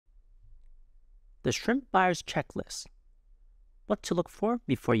The Shrimp Buyer's Checklist. What to look for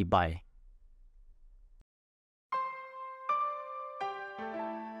before you buy.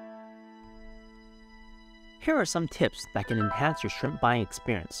 Here are some tips that can enhance your shrimp buying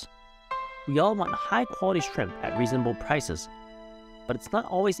experience. We all want high quality shrimp at reasonable prices, but it's not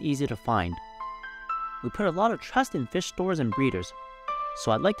always easy to find. We put a lot of trust in fish stores and breeders,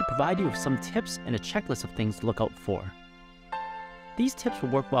 so I'd like to provide you with some tips and a checklist of things to look out for. These tips will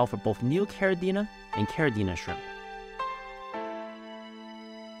work well for both neocaridina and caridina shrimp.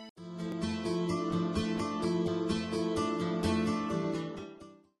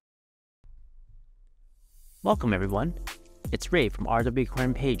 Welcome everyone, it's Ray from RW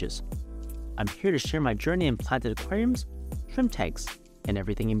Aquarium Pages. I'm here to share my journey in planted aquariums, shrimp tanks, and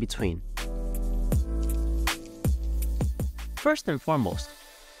everything in between. First and foremost,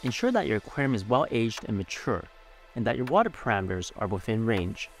 ensure that your aquarium is well aged and mature, and that your water parameters are within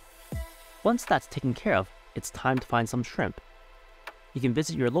range. Once that's taken care of, it's time to find some shrimp. You can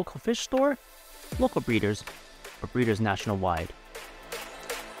visit your local fish store, local breeders, or breeders nationwide.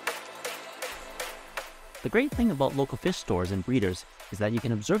 The great thing about local fish stores and breeders is that you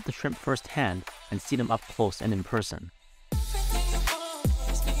can observe the shrimp firsthand and see them up close and in person.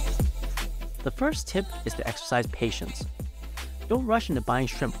 The first tip is to exercise patience. Don't rush into buying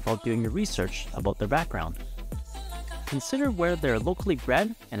shrimp without doing your research about their background. Consider where they're locally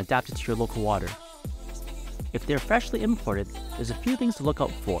bred and adapted to your local water. If they're freshly imported, there's a few things to look out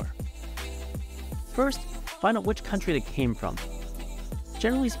for. First, find out which country they came from.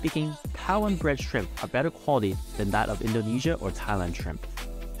 Generally speaking, Taiwan-bred shrimp are better quality than that of Indonesia or Thailand shrimp.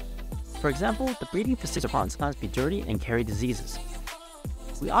 For example, the breeding facilities can sometimes be dirty and carry diseases.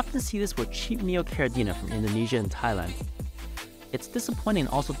 We often see this with cheap neocaridina from Indonesia and Thailand. It's disappointing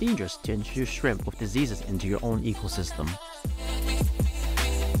and also dangerous to introduce shrimp with diseases into your own ecosystem.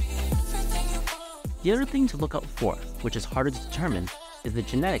 The other thing to look out for, which is harder to determine, is the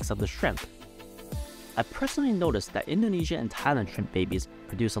genetics of the shrimp. I personally noticed that Indonesia and Thailand shrimp babies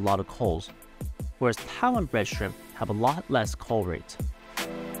produce a lot of culls, whereas Taiwan-bred shrimp have a lot less cull rates.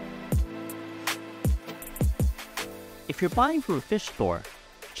 If you're buying from a fish store,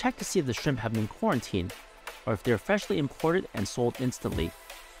 check to see if the shrimp have been quarantined, or if they're freshly imported and sold instantly.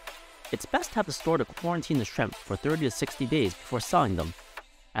 It's best to have the store to quarantine the shrimp for 30 to 60 days before selling them,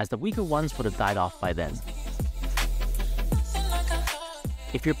 as the weaker ones would have died off by then.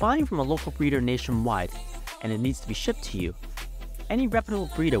 If you're buying from a local breeder nationwide and it needs to be shipped to you, any reputable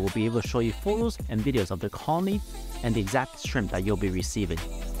breeder will be able to show you photos and videos of their colony and the exact shrimp that you'll be receiving.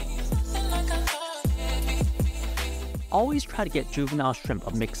 Always try to get juvenile shrimp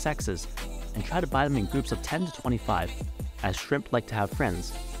of mixed sexes and try to buy them in groups of 10 to 25, as shrimp like to have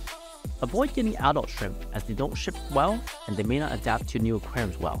friends. Avoid getting adult shrimp as they don't ship well and they may not adapt to new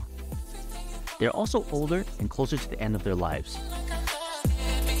aquariums well. They're also older and closer to the end of their lives.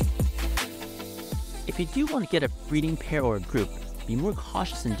 If you do want to get a breeding pair or a group, be more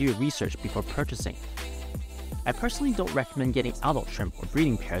cautious and do your research before purchasing. I personally don't recommend getting adult shrimp or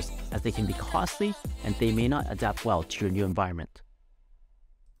breeding pairs as they can be costly and they may not adapt well to your new environment.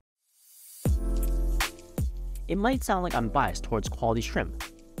 It might sound like I'm biased towards quality shrimp,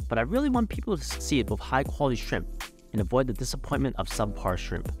 but I really want people to succeed with high quality shrimp and avoid the disappointment of subpar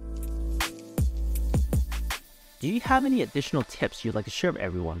shrimp. Do you have any additional tips you'd like to share with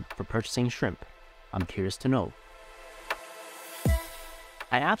everyone for purchasing shrimp? I'm curious to know.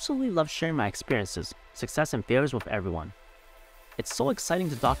 I absolutely love sharing my experiences, success and failures with everyone. It's so exciting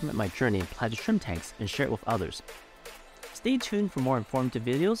to document my journey in planted shrimp tanks and share it with others. Stay tuned for more informative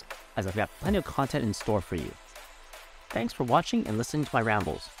videos as I've got plenty of content in store for you. Thanks for watching and listening to my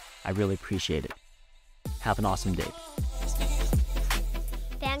rambles. I really appreciate it. Have an awesome day.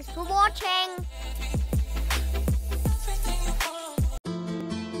 Thanks for watching.